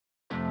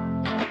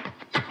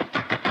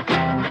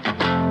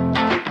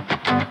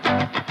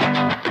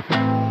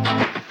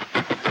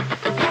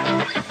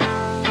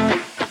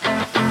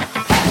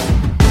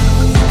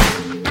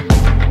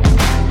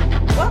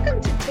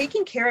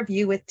of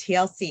You with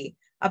TLC,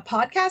 a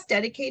podcast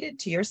dedicated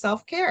to your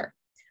self-care.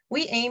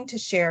 We aim to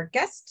share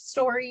guest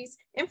stories,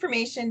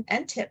 information,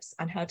 and tips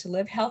on how to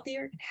live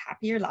healthier and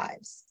happier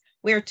lives.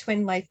 We are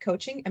Twin Life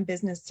Coaching and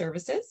Business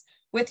Services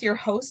with your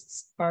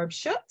hosts, Barb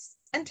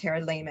and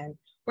Tara Lehman.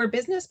 We're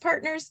business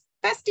partners,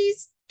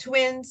 besties,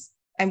 twins,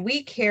 and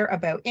we care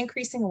about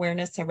increasing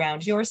awareness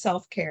around your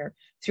self-care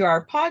through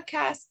our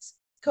podcasts,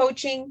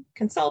 coaching,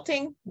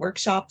 consulting,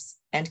 workshops,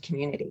 and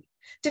community.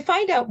 To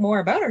find out more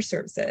about our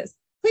services,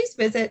 please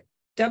visit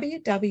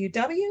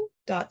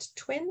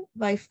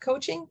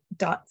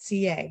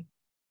www.twinlifecoaching.ca.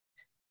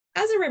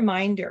 As a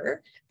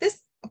reminder, this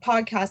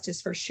podcast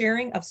is for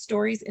sharing of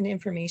stories and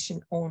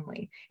information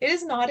only. It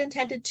is not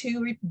intended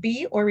to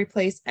be or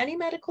replace any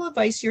medical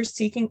advice you're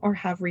seeking or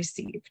have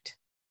received.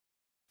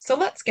 So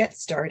let's get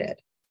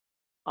started.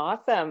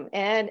 Awesome.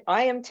 And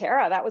I am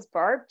Tara. That was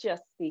Barb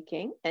just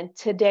speaking. And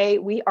today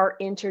we are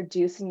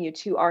introducing you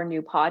to our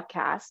new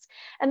podcast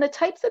and the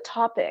types of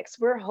topics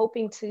we're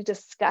hoping to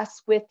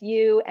discuss with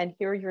you and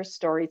hear your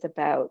stories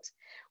about.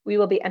 We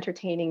will be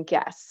entertaining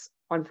guests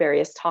on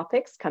various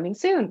topics coming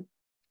soon.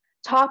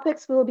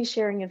 Topics we will be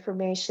sharing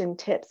information,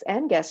 tips,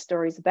 and guest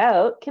stories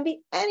about can be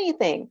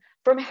anything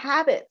from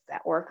habits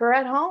at work or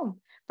at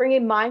home,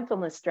 bringing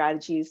mindfulness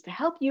strategies to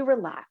help you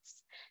relax,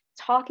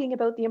 talking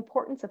about the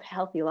importance of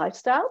healthy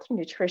lifestyle through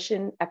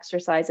nutrition,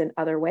 exercise, and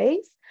other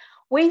ways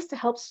to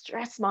help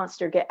stress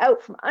monster get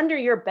out from under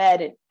your bed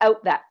and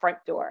out that front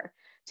door,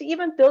 to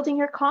even building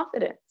your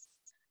confidence,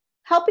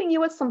 helping you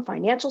with some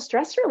financial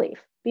stress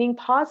relief, being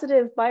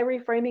positive by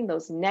reframing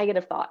those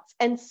negative thoughts,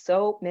 and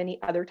so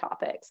many other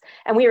topics.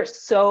 And we are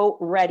so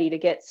ready to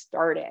get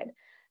started.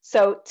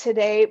 So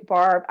today,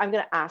 Barb, I'm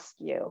going to ask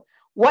you,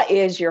 what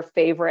is your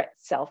favorite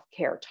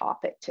self-care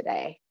topic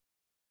today?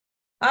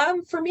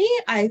 For me,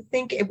 I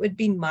think it would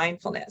be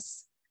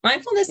mindfulness.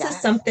 Mindfulness is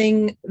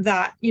something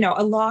that,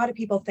 a lot of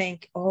people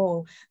think,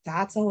 oh,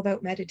 that's all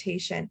about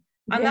meditation.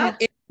 And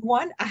that is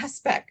one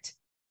aspect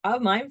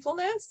of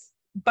mindfulness,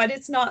 but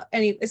it's not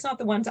the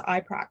ones that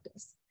I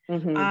practice.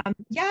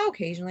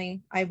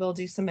 Occasionally I will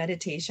do some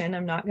meditation.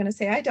 I'm not going to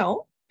say I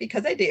don't,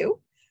 because I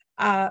do.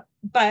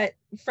 But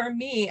for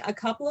me, a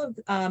couple of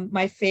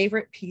my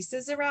favorite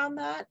pieces around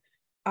that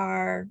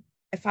are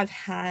if I've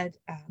had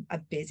a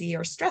busy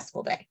or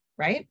stressful day.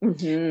 Right?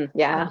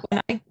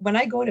 When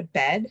I go to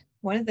bed,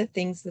 one of the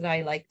things that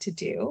I like to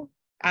do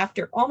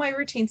after all my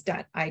routine's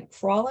done, I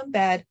crawl in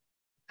bed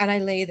and I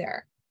lay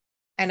there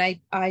and I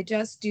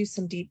just do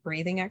some deep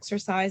breathing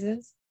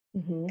exercises.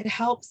 It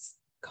helps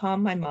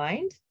calm my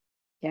mind.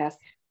 Yes.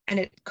 And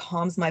it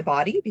calms my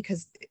body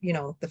because,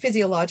 the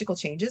physiological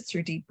changes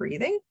through deep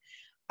breathing.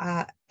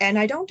 And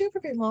I don't do it for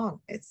very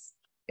long. It's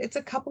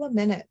a couple of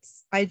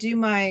minutes. I do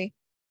my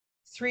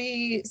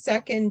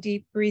 3-second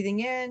deep breathing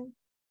in,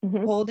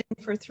 holding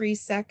for 3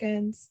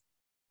 seconds,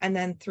 and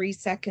then 3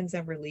 seconds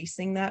of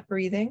releasing that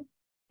breathing,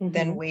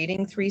 then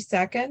waiting 3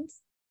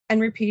 seconds and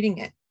repeating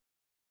it.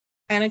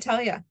 And I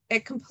tell you,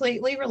 it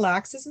completely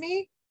relaxes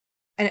me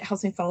and it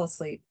helps me fall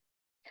asleep.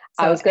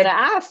 So I was going to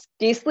ask,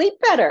 do you sleep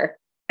better?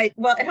 It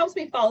helps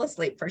me fall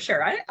asleep for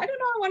sure. I don't know.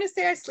 I want to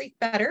say I sleep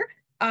better,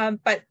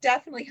 but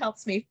definitely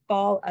helps me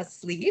fall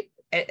asleep.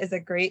 It is a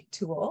great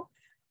tool.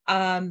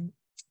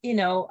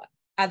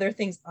 Other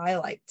things I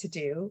like to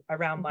do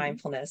around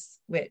mindfulness,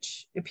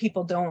 which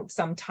people don't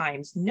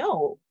sometimes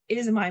know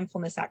is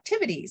mindfulness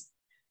activities,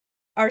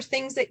 are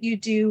things that you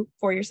do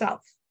for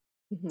yourself.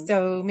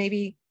 So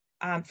maybe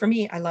for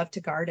me, I love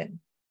to garden.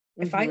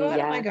 If I go out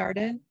in my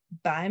garden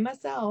by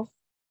myself,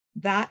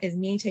 that is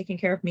me taking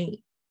care of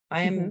me.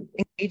 I am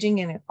engaging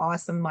in an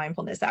awesome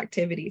mindfulness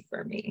activity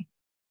for me.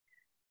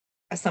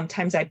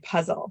 Sometimes I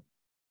puzzle.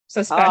 So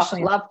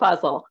especially love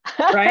puzzle,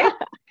 right?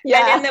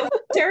 And in the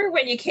winter,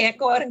 when you can't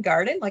go out and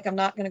garden, like I'm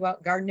not going to go out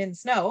and garden in the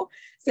snow.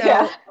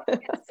 So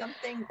it's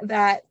something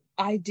that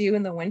I do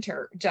in the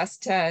winter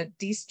just to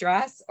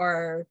de-stress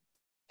or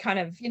kind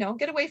of,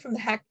 get away from the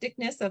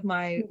hecticness of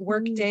my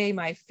work day,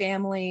 my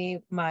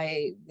family,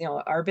 my,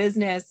 our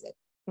business,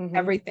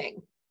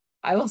 everything.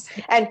 I will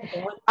say, and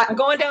I'm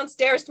going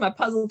downstairs to my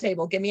puzzle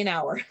table. Give me an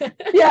hour.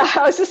 I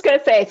was just going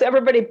to say, so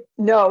everybody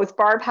knows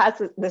Barb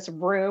has this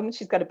room.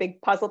 She's got a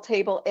big puzzle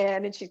table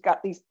and she's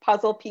got these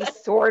puzzle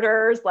piece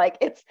sorters. Like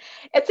it's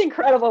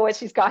incredible what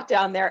she's got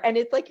down there. And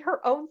it's like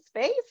her own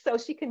space. So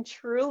she can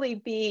truly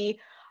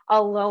be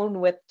alone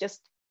with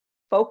just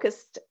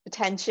focused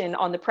attention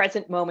on the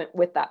present moment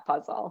with that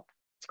puzzle.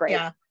 It's great.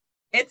 Yeah.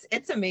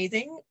 It's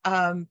amazing.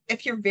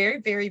 If you're very,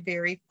 very,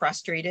 very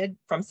frustrated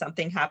from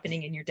something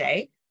happening in your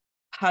day,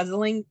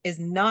 puzzling is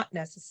not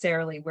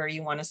necessarily where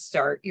you want to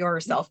start your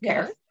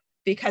self-care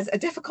because a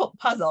difficult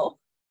puzzle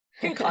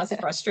can cause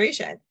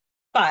frustration.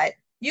 But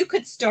you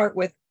could start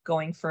with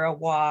going for a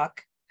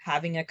walk,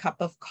 having a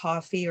cup of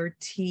coffee or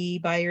tea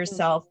by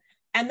yourself,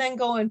 and then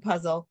go and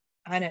puzzle.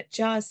 And it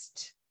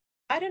just,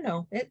 I don't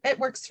know, it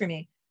works for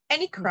me.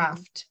 Any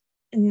craft,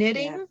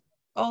 knitting.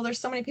 Oh, there's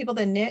so many people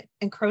that knit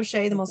and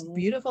crochet the most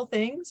beautiful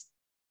things.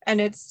 And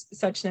it's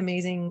such an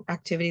amazing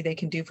activity they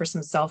can do for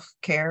some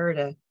self-care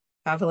to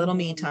have a little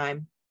me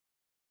time.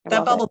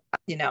 That bubble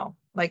bath, you know,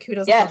 like who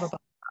doesn't love a Yes.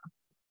 bubble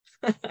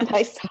bath?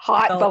 Nice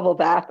hot bubble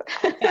bath.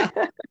 Yeah.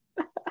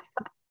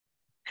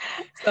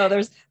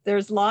 So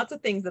there's lots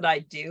of things that I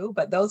do,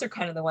 but those are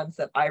kind of the ones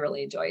that I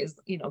really enjoy is,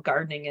 you know,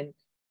 gardening and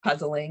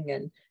puzzling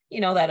and,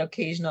 you know, that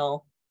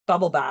occasional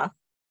bubble bath,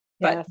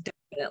 but Yes.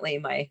 definitely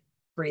my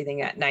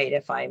breathing at night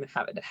if I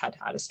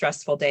had a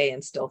stressful day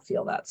and still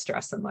feel that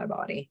stress in my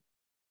body.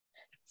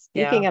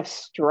 Speaking of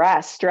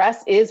stress,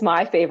 stress is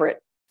my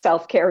favorite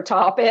self-care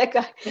topic.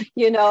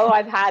 You know,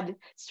 I've had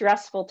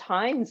stressful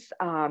times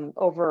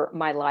over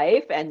my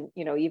life and,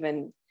 you know,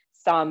 even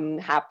some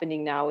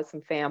happening now with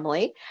some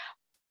family.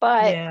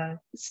 But Yeah.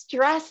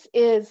 stress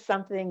is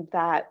something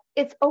that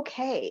it's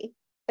okay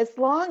as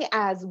long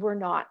as we're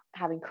not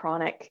having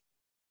chronic,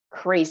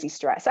 crazy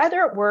stress,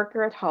 either at work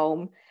or at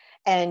home.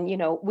 And, you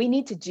know, we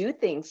need to do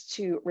things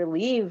to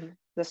relieve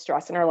the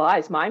stress in our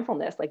lives.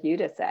 Mindfulness, like you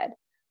just said,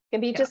 can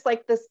be just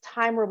like this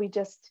time where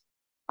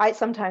I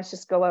sometimes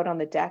just go out on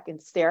the deck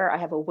and stare. I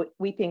have a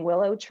weeping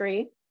willow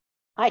tree.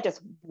 I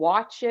just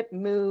watch it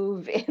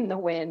move in the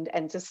wind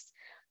and just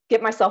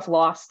get myself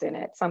lost in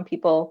it. Some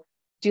people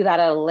do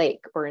that at a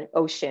lake or an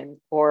ocean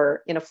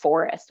or in a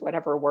forest,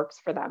 whatever works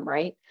for them,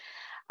 right?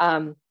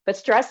 But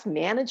stress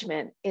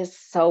management is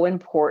so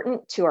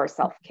important to our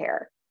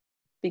self-care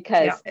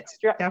because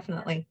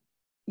definitely.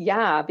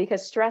 Yeah,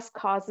 because stress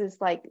causes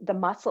like the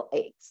muscle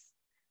aches,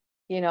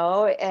 you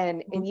know,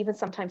 and even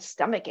sometimes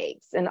stomach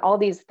aches and all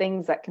these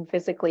things that can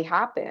physically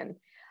happen.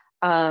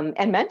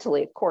 And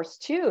mentally, of course,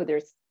 too,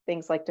 there's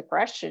things like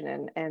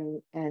depression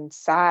and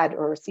SAD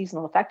or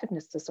seasonal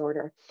affectiveness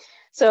disorder.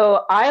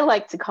 So I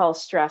like to call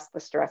stress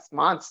the stress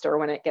monster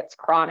when it gets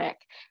chronic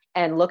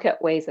and look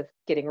at ways of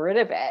getting rid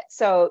of it.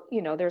 So,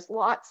 you know, there's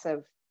lots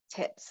of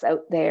tips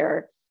out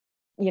there.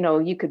 You know,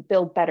 you could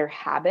build better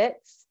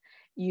habits.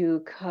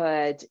 You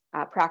could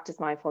practice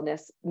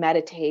mindfulness,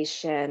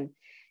 meditation,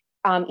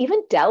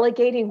 even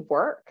delegating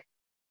work,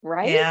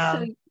 right? Yeah,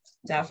 So,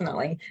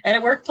 definitely. And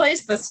at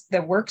workplace,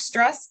 the work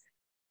stress,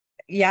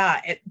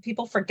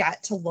 people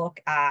forget to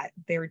look at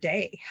their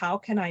day. How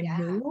can I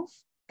move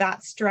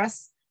that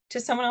stress to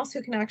someone else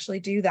who can actually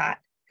do that,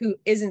 who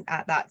isn't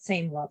at that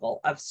same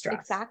level of stress?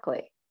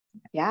 Exactly.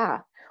 Yeah.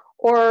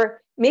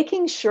 Or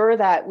making sure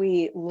that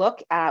we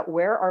look at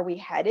where are we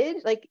headed,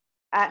 like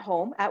at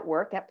home, at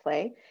work, at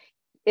play.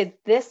 Is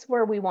this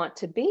where we want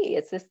to be?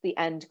 Is this the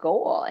end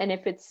goal? And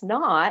if it's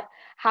not,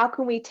 how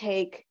can we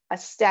take a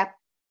step?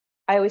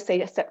 I always say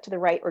a step to the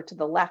right or to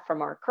the left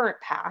from our current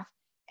path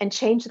and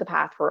change the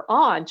path we're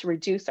on to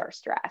reduce our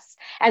stress.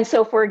 And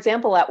so, for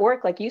example, at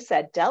work, like you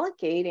said,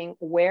 delegating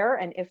where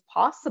and if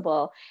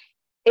possible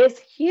is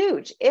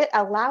huge. It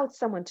allowed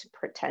someone to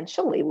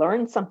potentially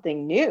learn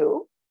something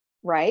new,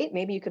 right?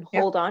 Maybe you can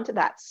hold on to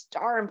that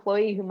star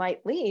employee who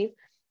might leave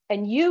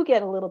and you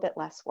get a little bit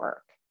less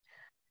work.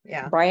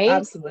 Yeah, right.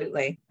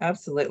 Absolutely.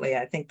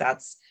 I think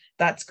that's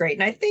great.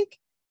 And I think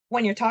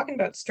when you're talking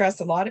about stress,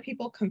 a lot of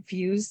people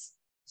confuse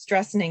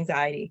stress and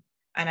anxiety.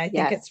 And I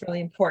think it's really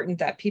important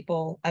that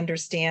people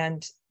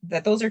understand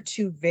that those are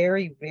two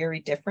very, very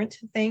different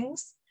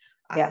things.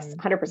 Yes,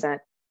 100%.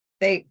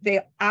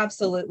 They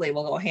absolutely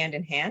will go hand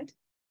in hand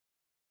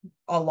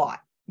a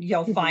lot.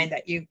 You'll find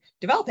that you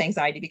develop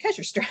anxiety because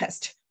you're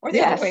stressed or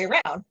the other way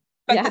around,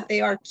 but that they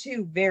are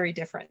two very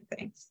different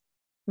things.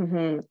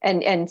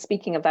 And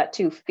speaking of that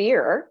too,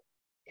 fear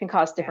can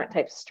cause different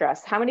types of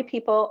stress. How many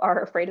people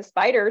are afraid of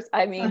spiders?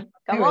 I mean,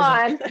 come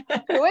on,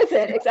 who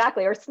isn't?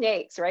 Exactly. Or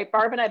snakes, right?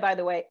 Barb and I, by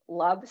the way,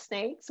 love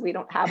snakes. We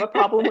don't have a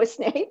problem with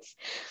snakes,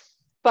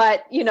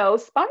 but you know,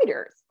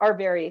 spiders are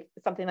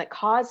something that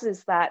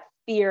causes that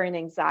fear and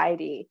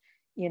anxiety,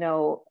 you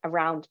know,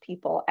 around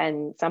people.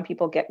 And some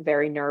people get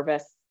very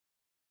nervous,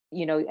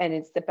 you know, and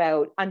it's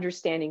about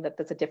understanding that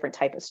there's a different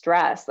type of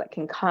stress that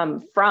can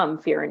come from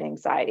fear and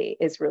anxiety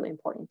is really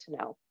important to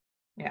know.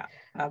 Yeah,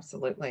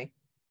 absolutely.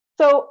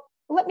 So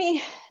let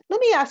me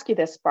ask you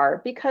this,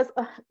 Barb, because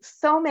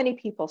so many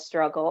people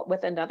struggle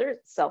with another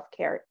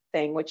self-care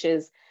thing, which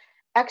is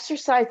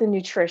exercise and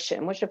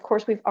nutrition, which of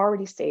course we've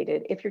already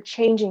stated. If you're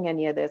changing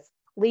any of this,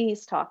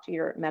 please talk to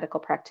your medical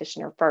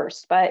practitioner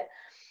first. But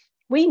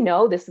we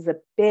know this is a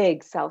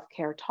big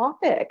self-care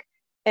topic.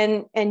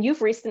 And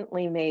you've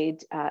recently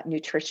made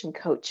nutrition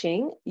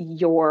coaching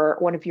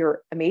one of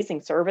your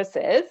amazing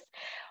services.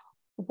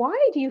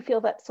 Why do you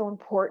feel that's so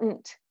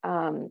important,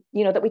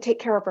 you know, that we take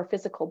care of our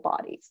physical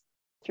bodies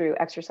through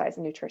exercise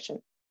and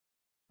nutrition?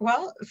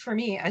 Well, for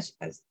me, as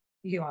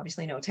you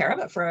obviously know, Tara,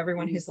 but for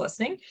everyone who's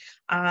listening,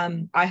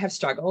 I have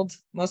struggled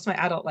most of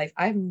my adult life.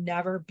 I've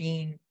never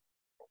been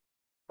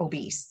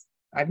obese.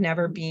 I've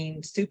never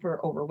been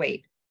super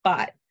overweight,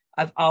 but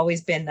I've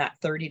always been that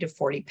 30 to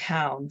 40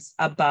 pounds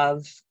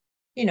above,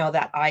 you know,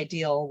 that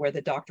ideal where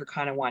the doctor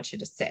kind of wants you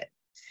to sit.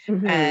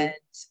 And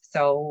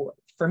so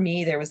for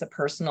me, there was a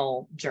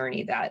personal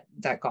journey that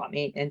got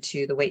me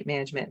into the weight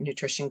management and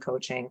nutrition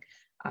coaching.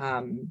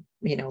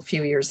 You know, a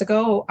few years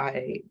ago,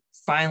 I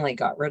finally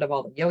got rid of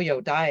all the yo-yo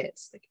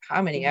diets, like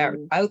how many are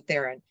out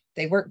there, and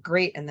they work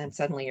great. And then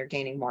suddenly you're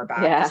gaining more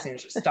back Yeah. as soon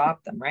as you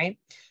stop them. Right.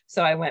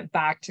 So I went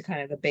back to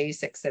kind of the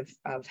basics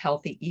of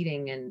healthy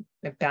eating and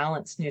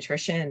balanced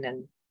nutrition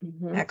and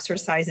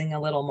exercising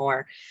a little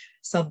more.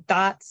 So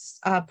that's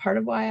part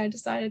of why I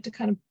decided to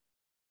kind of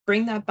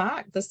bring that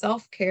back. The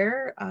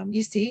self-care,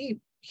 you see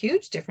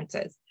huge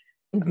differences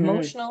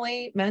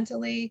emotionally,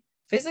 mentally,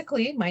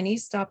 physically. My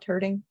knees stopped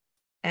hurting.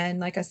 And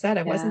like I said,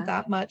 I wasn't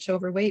that much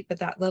overweight, but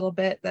that little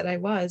bit that I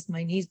was,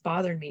 my knees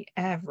bothered me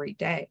every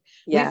day.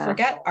 We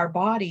forget our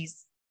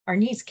bodies, our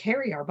knees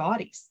carry our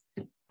bodies.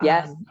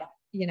 Yes.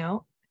 You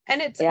know,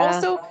 and it's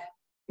also,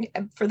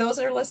 for those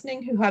that are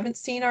listening who haven't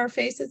seen our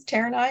faces,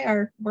 Tara and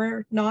I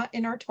we're not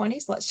in our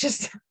 20s. Let's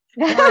just,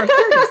 we're our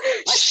 30s.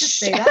 Let's just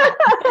say that.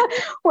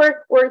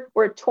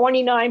 we're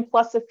 29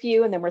 plus a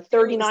few, and then we're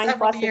 39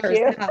 plus a few.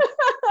 Yeah.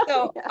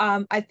 So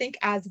I think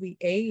as we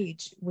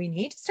age, we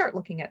need to start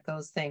looking at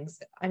those things.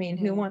 I mean,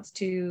 who wants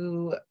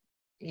to,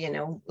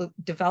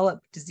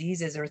 develop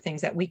diseases or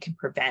things that we can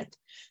prevent?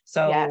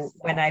 So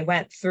when I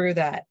went through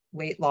that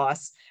weight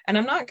loss, and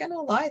I'm not going to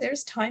lie,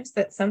 there's times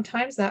that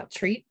sometimes that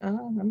treat,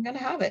 I'm going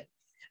to have it.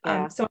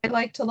 So I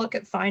like to look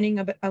at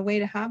finding a way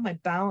to have my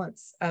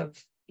balance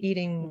of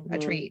eating a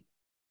treat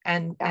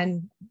and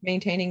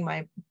maintaining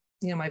my,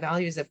 my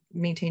values of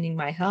maintaining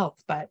my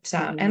health. But,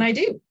 and I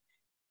do.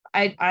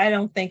 I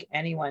don't think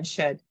anyone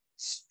should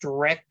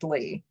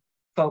strictly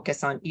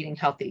focus on eating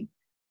healthy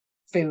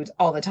foods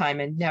all the time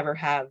and never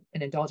have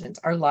an indulgence.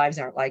 Our lives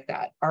aren't like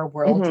that. Our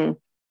world,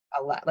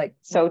 a lot, like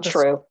so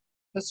true.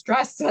 The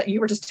stress that you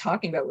were just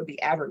talking about would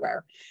be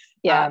everywhere.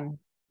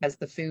 As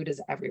the food is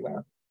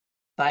everywhere.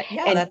 But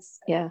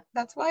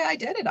that's why I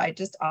did it.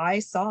 I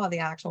saw the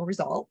actual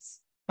results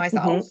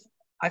myself.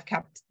 I've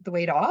kept the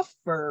weight off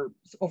for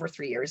over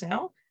 3 years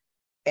now.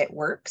 It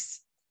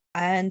works.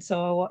 And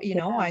so,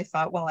 I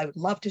thought, well, I would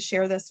love to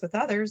share this with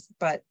others,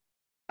 but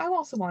I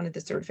also wanted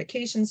the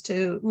certifications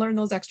to learn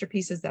those extra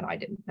pieces that I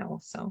didn't know.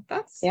 So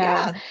that's,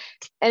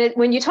 And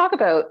when you talk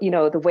about,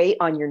 the weight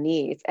on your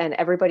knees, and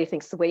everybody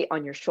thinks the weight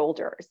on your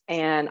shoulders.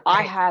 And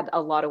I had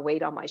a lot of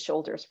weight on my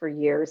shoulders for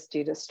years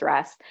due to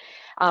stress.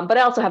 But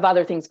I also have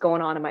other things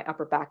going on in my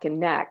upper back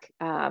and neck.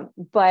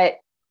 But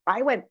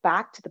I went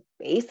back to the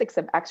basics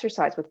of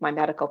exercise with my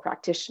medical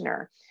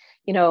practitioner.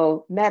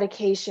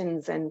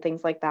 Medications and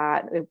things like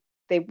that,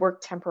 they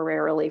worked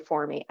temporarily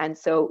for me. And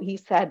so he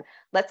said,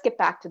 let's get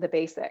back to the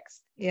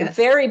basics, the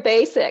very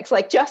basics,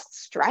 like just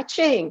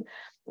stretching.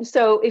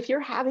 So if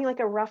you're having like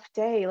a rough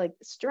day, like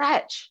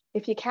stretch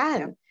if you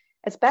can,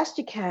 as best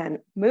you can.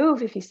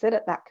 Move if you sit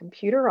at that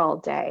computer all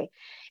day.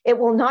 It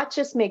will not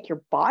just make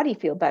your body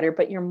feel better,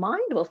 but your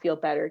mind will feel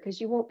better because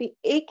you won't be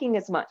aching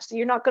as much. So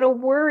you're not going to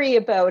worry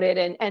about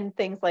it and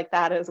things like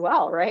that as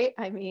well, right?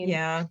 I mean,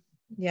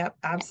 yeah,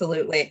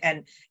 absolutely.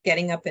 And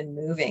getting up and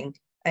moving.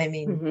 I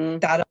mean,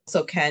 that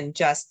also can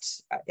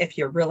just, if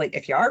you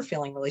are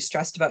feeling really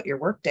stressed about your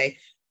workday,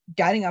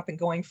 getting up and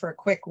going for a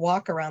quick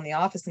walk around the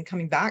office and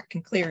coming back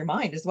can clear your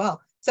mind as well.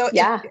 So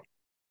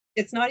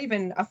it's not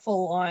even a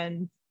full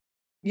on,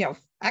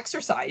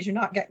 exercise. You're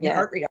not getting your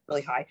heart rate up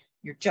really high.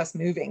 You're just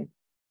moving,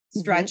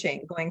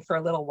 stretching, going for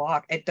a little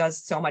walk. It does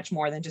so much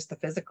more than just the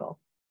physical.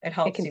 It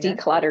helps. It can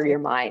declutter your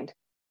mind.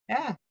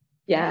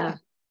 Yeah.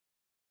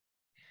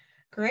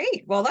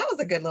 Great. Well, that was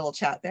a good little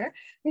chat there.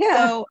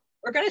 So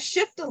we're going to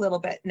shift a little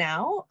bit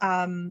now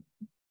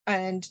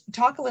and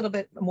talk a little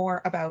bit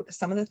more about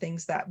some of the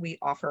things that we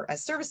offer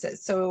as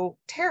services. So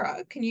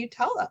Tara, can you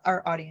tell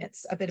our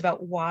audience a bit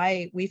about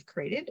why we've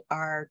created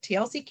our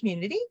TLC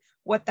community,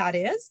 what that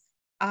is,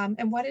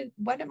 and what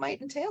it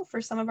might entail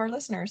for some of our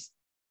listeners?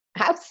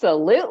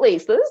 Absolutely.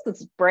 So this is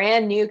this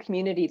brand new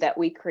community that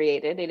we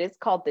created. It is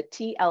called the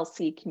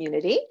TLC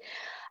community.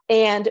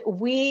 And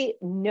we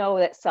know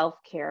that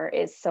self-care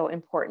is so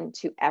important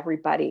to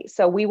everybody.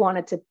 So we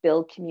wanted to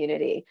build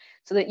community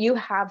so that you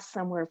have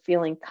somewhere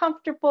feeling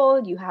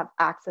comfortable, you have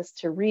access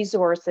to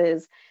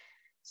resources.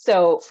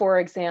 So for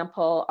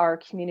example, our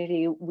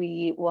community,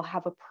 we will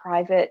have a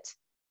private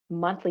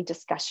monthly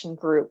discussion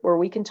group where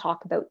we can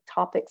talk about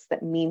topics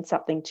that mean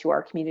something to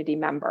our community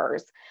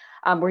members,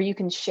 where you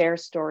can share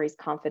stories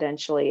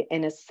confidentially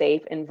in a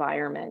safe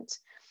environment.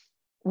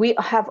 We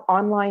have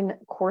online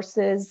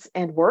courses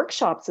and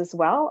workshops as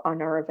well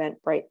on our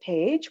Eventbrite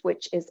page,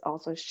 which is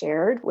also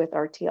shared with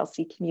our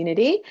TLC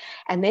community,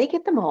 and they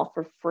get them all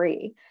for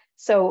free.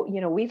 So,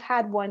 we've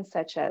had one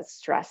such as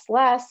stress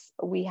less.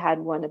 We had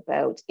one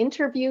about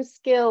interview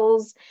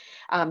skills,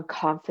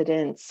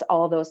 confidence,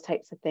 all those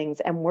types of things.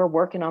 And we're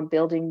working on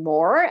building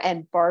more.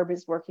 And Barb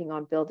is working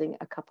on building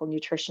a couple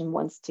nutrition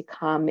ones to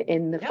come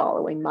in the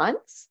following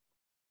months.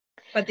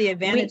 But the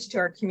advantage to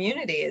our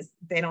community is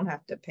they don't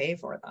have to pay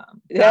for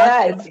them.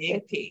 That's the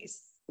big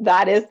piece.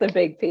 That is the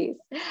big piece.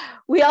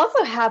 We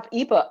also have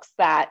ebooks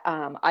that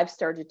I've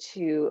started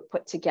to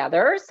put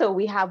together. So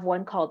we have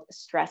one called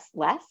Stress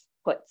Less,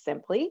 Put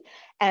Simply,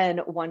 and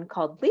one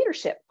called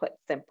Leadership, Put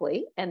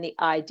Simply. And the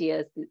idea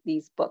is that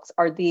these books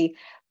are the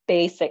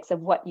basics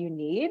of what you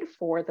need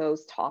for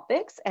those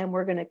topics. And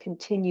we're going to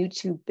continue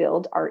to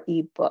build our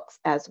ebooks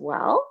as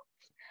well.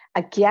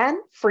 Again,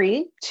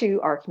 free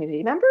to our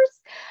community members.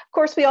 Of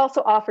course, we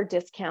also offer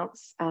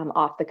discounts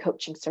off the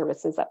coaching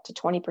services, up to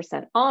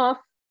 20% off.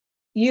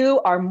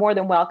 You are more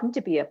than welcome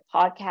to be a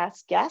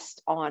podcast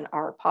guest on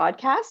our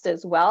podcast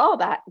as well.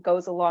 That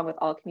goes along with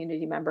all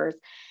community members.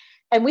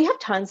 And we have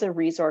tons of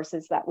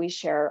resources that we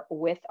share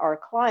with our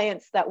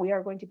clients that we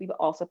are going to be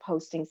also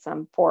posting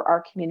some for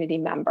our community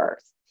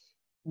members.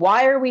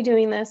 Why are we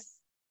doing this?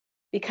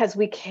 Because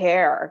we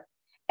care.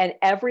 And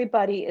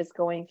everybody is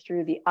going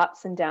through the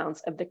ups and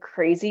downs of the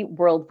crazy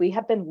world we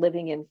have been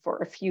living in for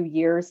a few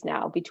years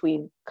now,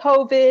 between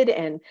COVID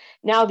and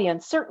now the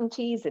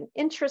uncertainties and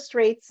interest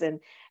rates and,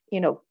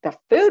 the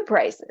food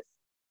prices.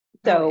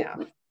 So,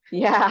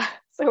 yeah.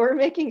 So we're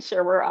making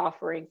sure we're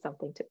offering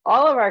something to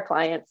all of our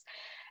clients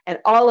and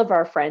all of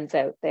our friends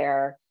out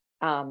there,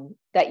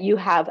 that you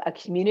have a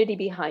community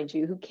behind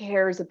you who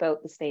cares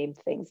about the same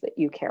things that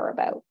you care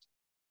about.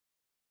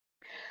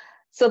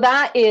 So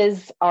that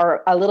is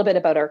a little bit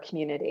about our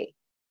community.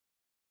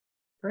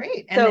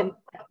 Great. And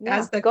then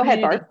as the go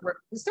ahead, Barb.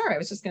 Sorry, I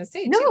was just going to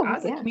say too,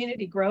 as the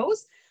community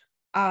grows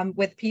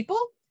with people,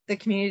 the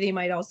community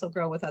might also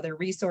grow with other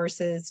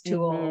resources,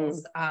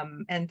 tools,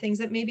 and things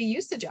that maybe you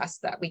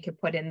suggest that we could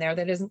put in there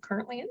that isn't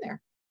currently in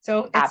there.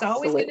 So it's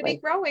always going to be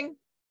growing.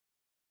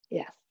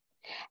 Yes.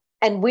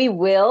 And we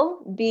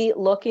will be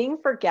looking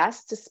for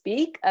guests to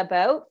speak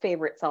about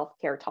favorite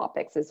self-care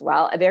topics as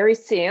well very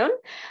soon.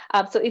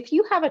 So if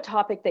you have a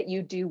topic that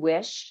you do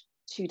wish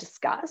to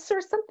discuss or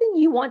something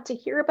you want to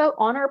hear about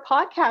on our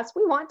podcast,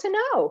 we want to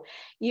know.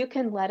 You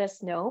can let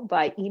us know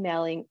by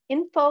emailing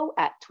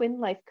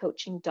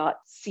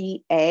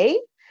info@twinlifecoaching.ca,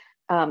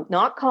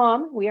 not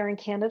 .com. We are in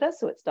Canada,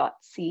 so it's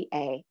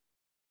 .ca.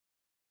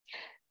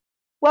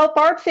 Well,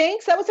 Barb,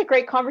 thanks. That was a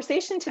great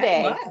conversation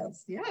today. It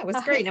was. Yeah, it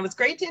was great. And it was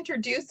great to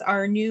introduce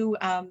our new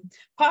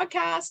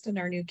podcast and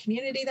our new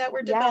community that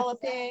we're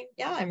developing.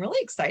 Yeah, I'm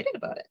really excited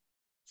about it.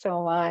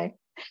 So am I.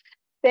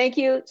 Thank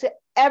you to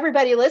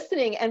everybody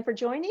listening and for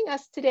joining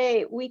us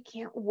today. We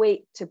can't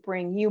wait to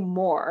bring you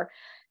more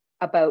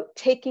about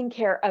taking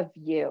care of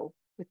you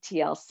with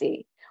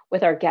TLC,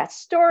 with our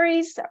guest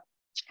stories,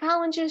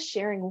 challenges,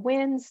 sharing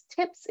wins,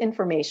 tips,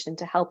 information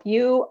to help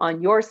you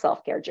on your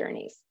self-care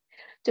journeys.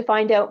 To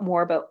find out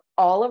more about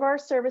all of our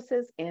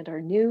services and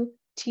our new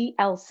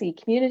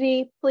TLC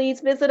community,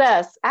 please visit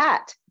us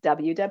at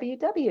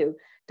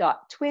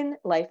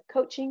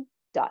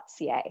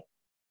www.twinlifecoaching.ca.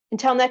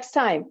 Until next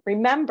time,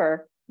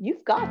 remember,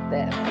 you've got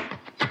this.